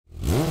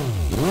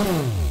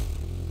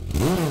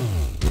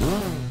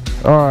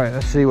Alright,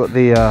 let's see what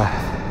the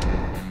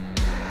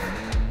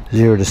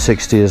 0 to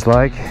 60 is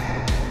like.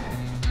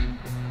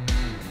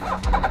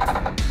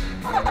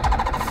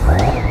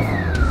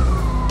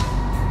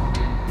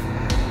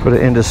 Put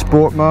it into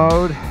sport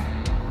mode,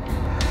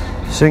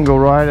 single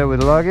rider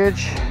with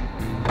luggage,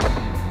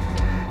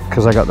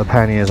 because I got the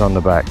panniers on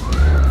the back.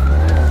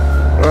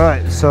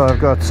 Alright, so I've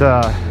got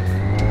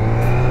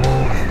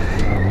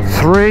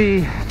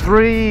three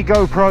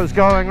GoPros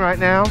going right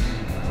now.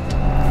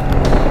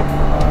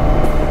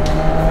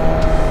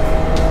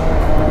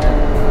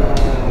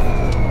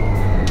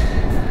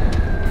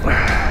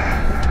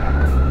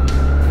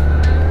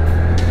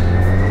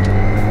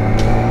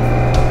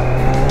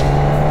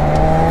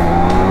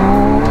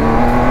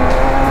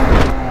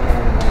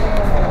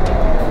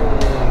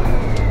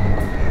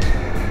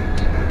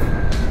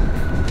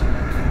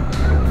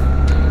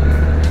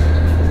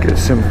 Get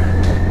some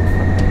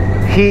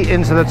heat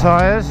into the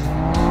tires.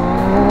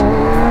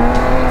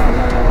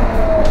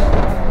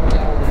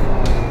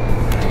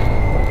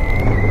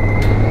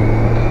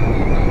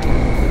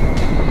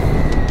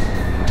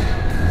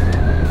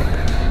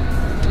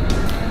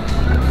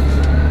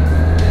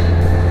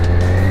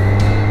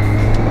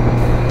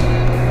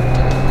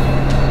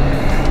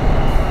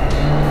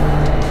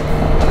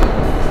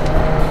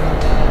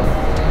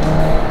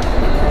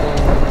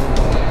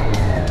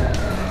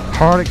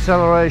 Hard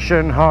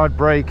acceleration, hard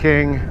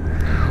braking,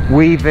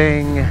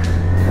 weaving,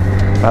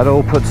 that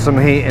all puts some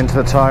heat into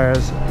the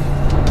tires.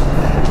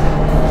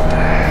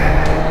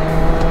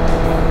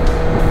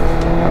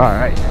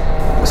 Alright,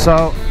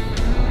 so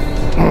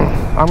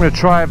I'm going to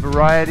try a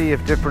variety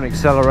of different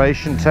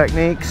acceleration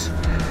techniques,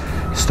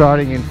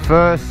 starting in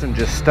first and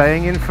just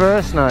staying in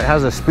first. Now it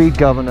has a speed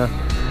governor,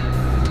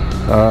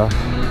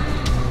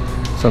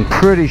 so I'm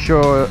pretty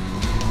sure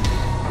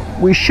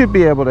we should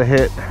be able to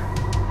hit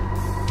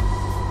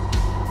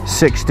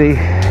 60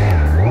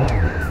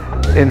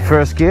 in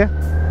first gear.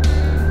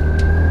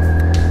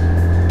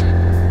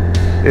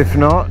 If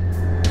not,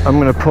 I'm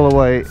going to pull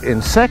away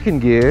in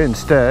second gear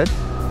instead.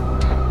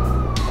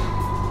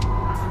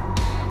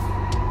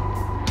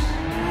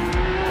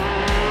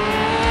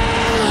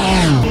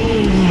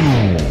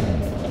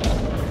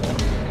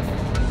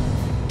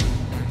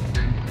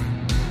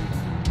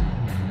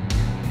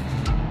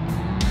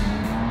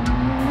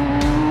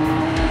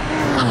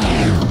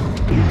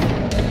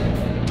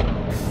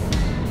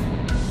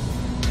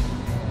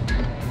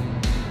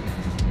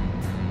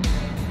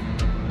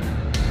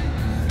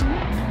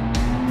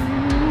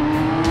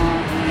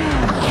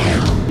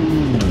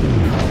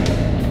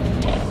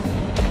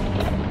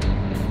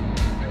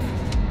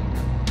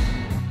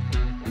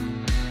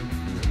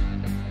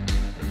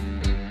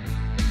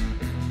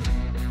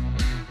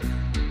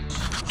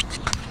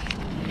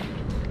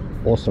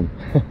 Awesome.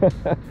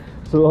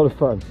 It's a lot of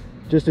fun.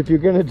 Just if you're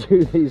going to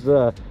do these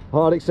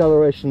hard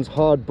accelerations,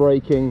 hard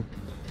braking,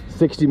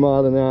 60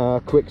 mile an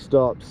hour, quick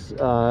stops,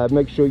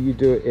 make sure you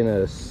do it in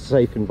a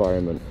safe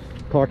environment.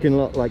 Parking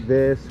lot like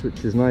this,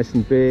 which is nice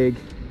and big,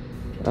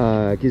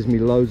 gives me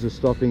loads of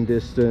stopping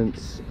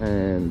distance,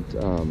 and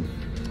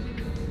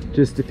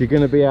just if you're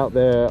going to be out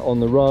there on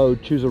the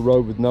road, choose a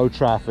road with no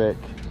traffic,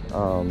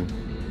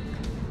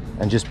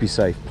 and just be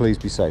safe. Please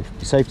be safe.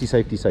 Safety,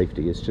 safety,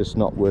 safety. It's just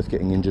not worth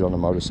getting injured on a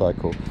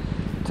motorcycle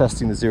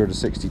testing the 0 to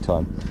 60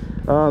 time.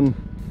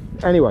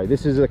 Anyway,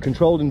 this is a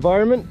controlled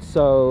environment,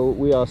 so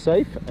we are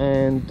safe,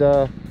 and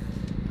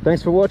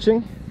thanks for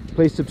watching.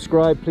 Please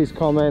subscribe, please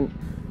comment,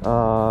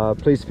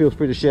 please feel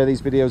free to share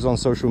these videos on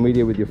social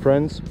media with your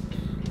friends,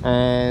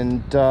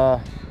 and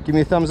give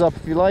me a thumbs up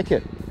if you like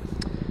it.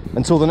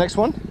 Until the next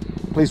one,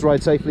 please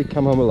ride safely,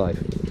 come home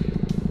alive.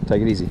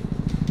 Take it easy.